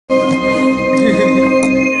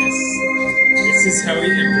This is how we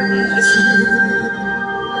improvise.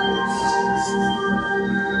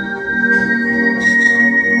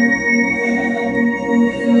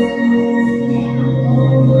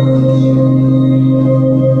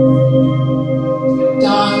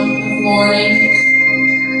 Dawn of morning,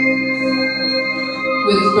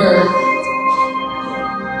 with birth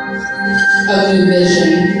of new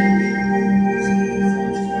vision.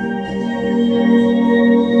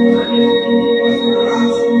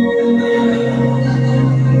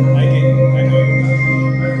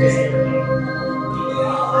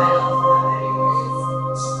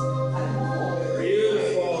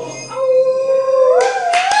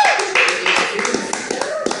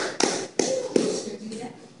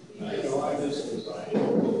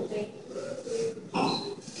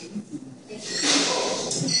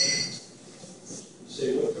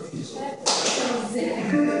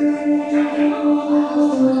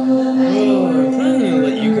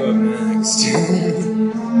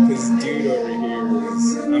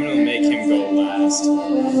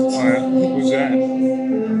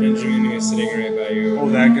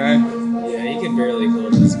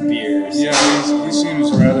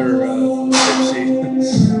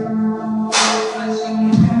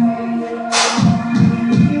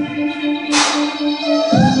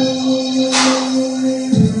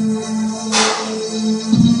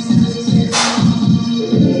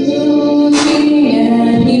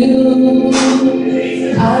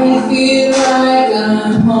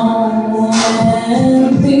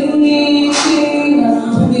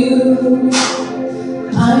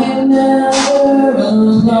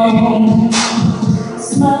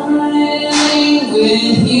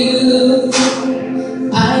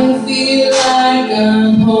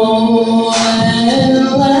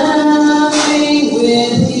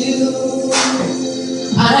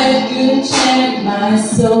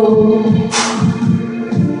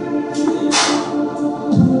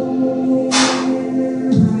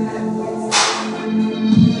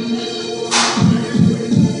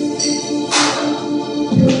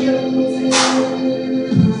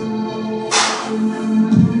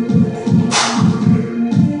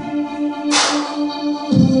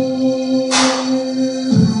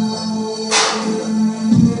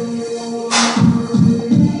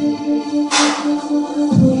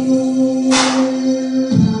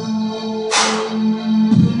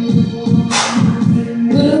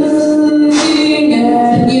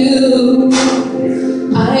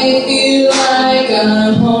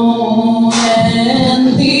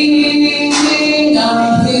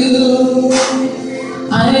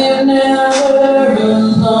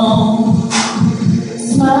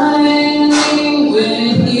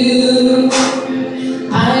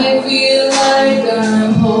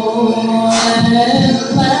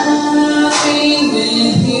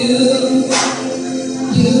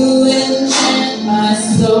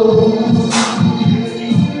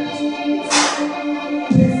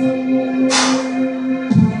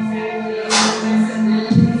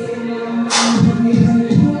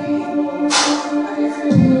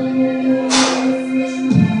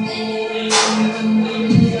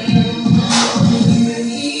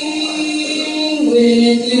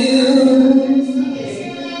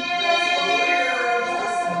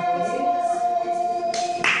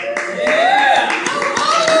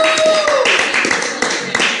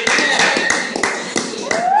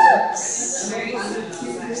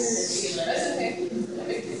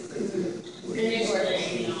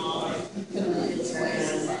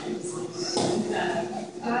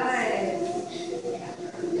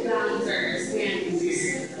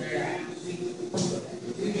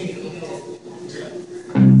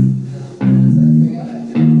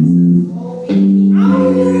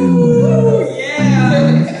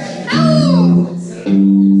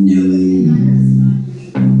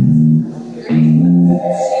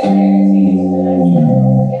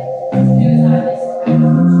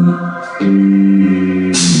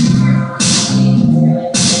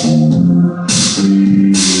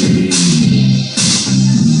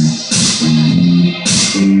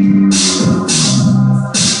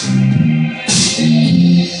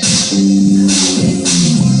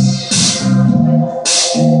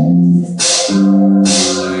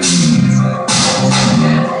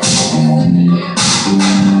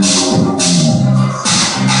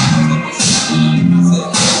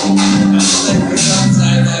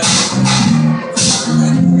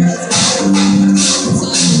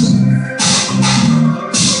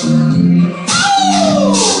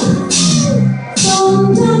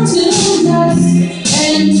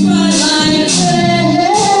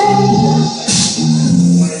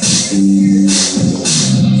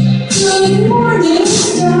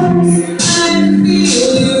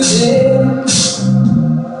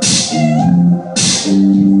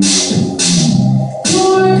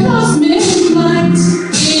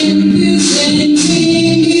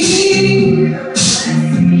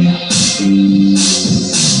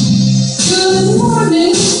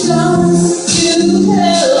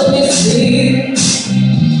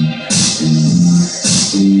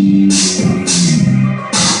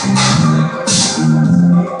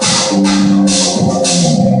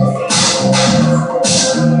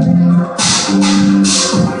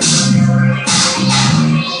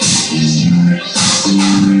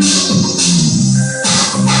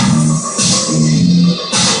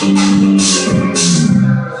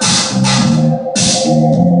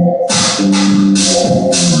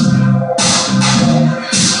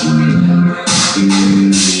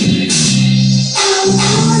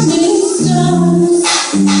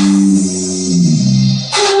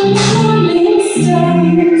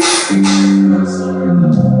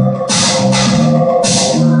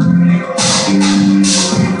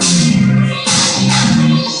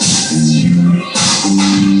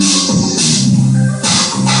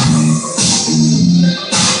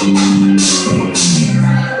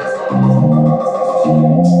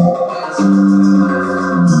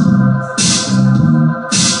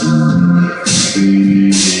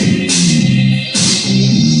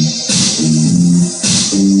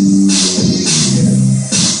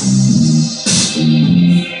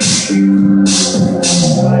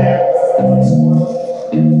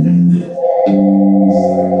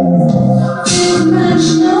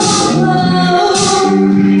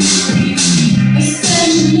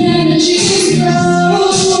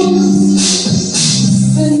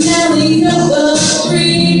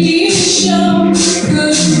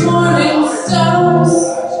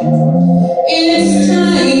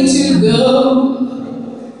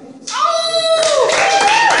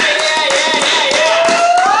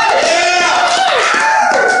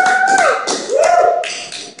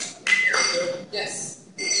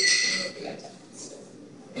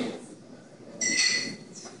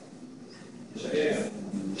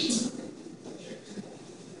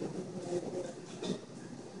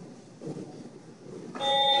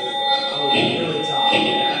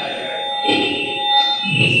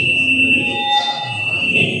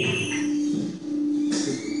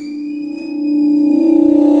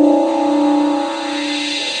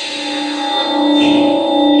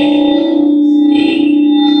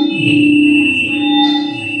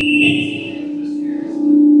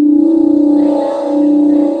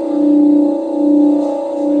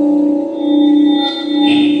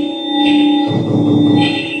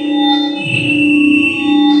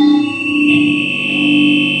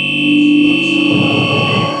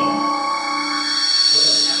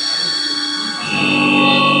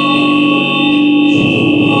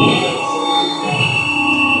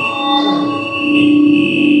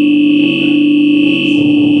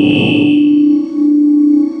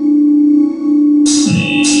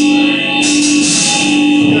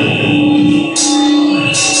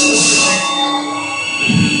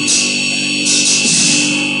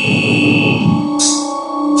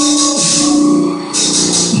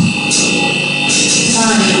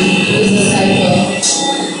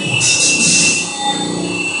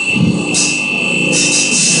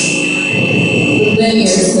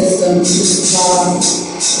 wisdom to survive.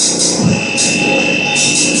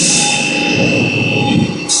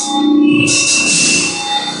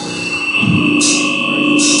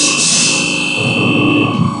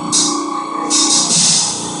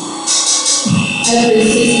 Every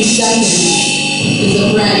 60 seconds is a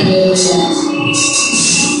brand new event.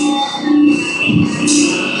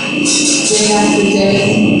 Day after day,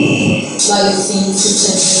 life seems to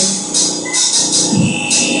continue.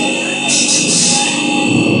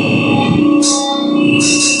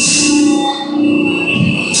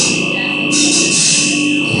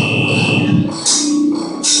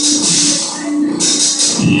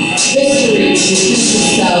 History repeats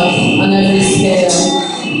itself on every scale,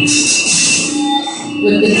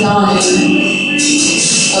 with the dawning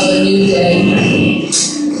of a new day.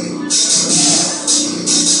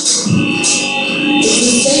 It's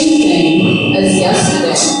the same thing as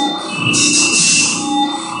yesterday.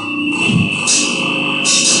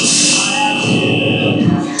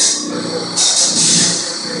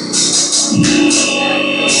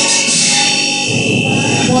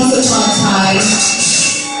 Once upon a time,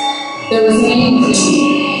 there was an ancient,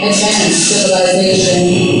 advanced civilization.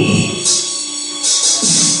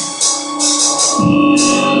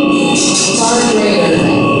 Far greater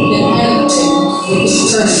than anything we can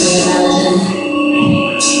currently imagine.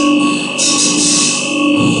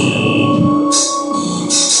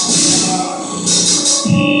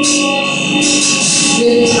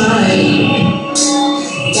 With time,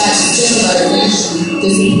 that civilization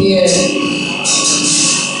disappeared.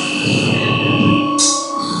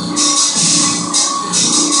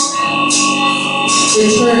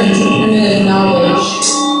 Return to primitive knowledge.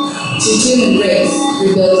 The human race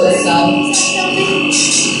rebuilds itself.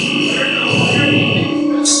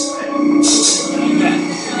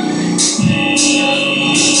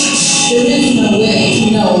 There is no way to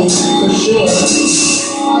know for sure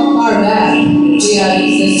how far back we have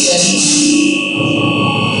existed.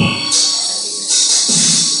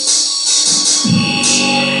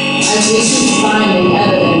 As we keep finding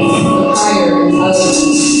evidence of higher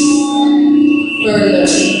intelligence, further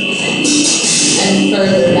and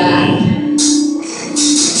further back.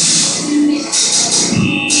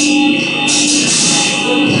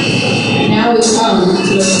 Now we come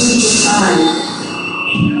to a future time.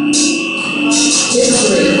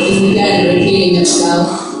 History is again repeating itself.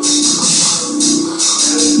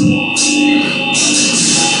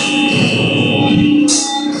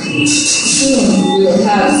 Soon we will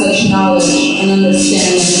have such knowledge and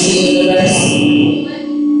understanding of the universe.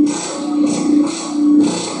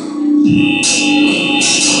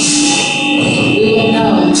 We will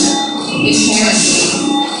know inherently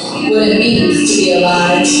what it means to be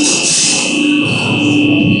alive.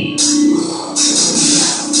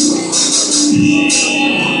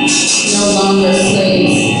 No longer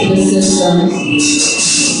slaves to the system.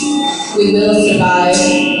 We will survive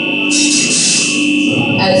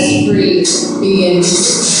as free beings.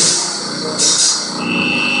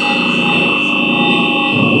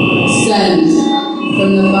 Sent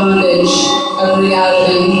from the bondage of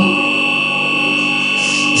reality.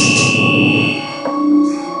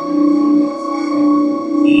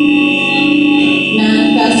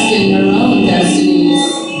 Manifesting our own destinies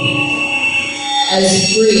as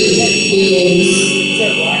free beings.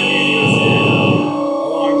 That black man was there a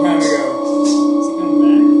long time ago.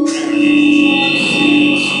 Is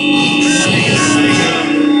he coming back?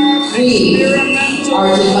 We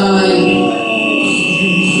are divine.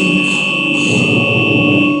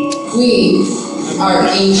 We are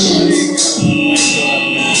ancient.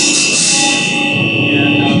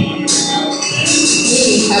 We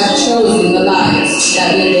have chosen the lives that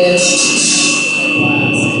we live.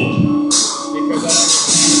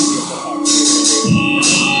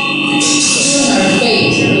 Soon our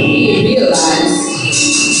fate will be realized,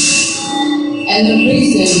 and the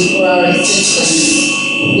reason for our existence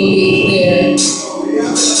will be clear.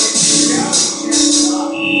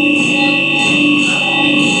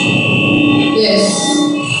 This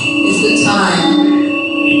is the time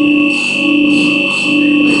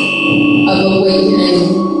of awakening.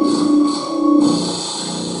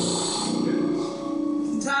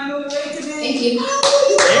 Time to awaken. Thank you.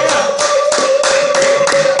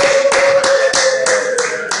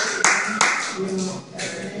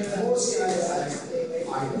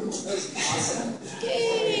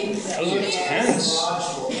 That was intense.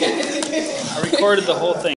 I recorded the whole thing.